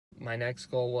my next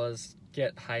goal was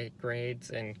get high grades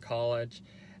in college.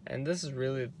 And this is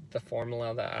really the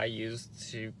formula that I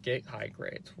used to get high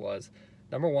grades was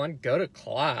number one, go to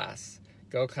class.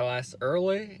 Go class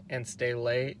early and stay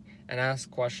late and ask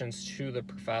questions to the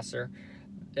professor.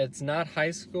 It's not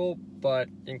high school, but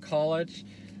in college,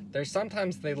 there's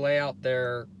sometimes they lay out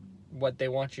their what they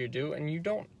want you to do and you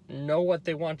don't know what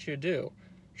they want you to do.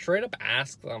 Straight up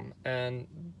ask them and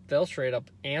they'll straight up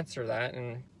answer that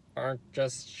and aren't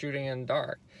just shooting in the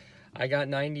dark. I got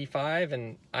 95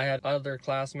 and I had other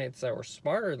classmates that were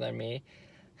smarter than me.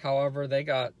 However, they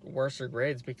got worse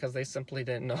grades because they simply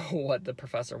didn't know what the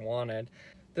professor wanted.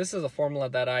 This is a formula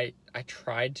that I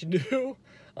tried to do.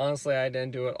 Honestly, I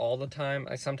didn't do it all the time.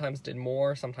 I sometimes did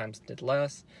more, sometimes did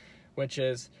less, which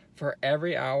is for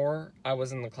every hour I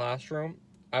was in the classroom,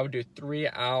 I would do 3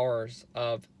 hours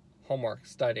of homework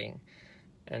studying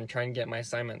and try and get my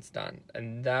assignments done.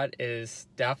 And that is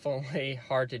definitely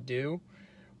hard to do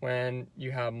when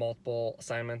you have multiple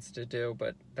assignments to do,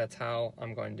 but that's how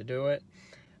I'm going to do it.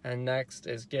 And next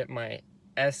is get my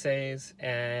essays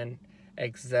and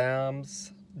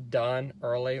exams done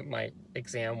early, my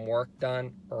exam work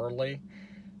done early,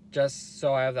 just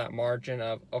so I have that margin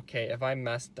of, okay, if I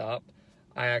messed up,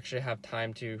 I actually have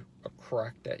time to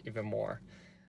correct it even more.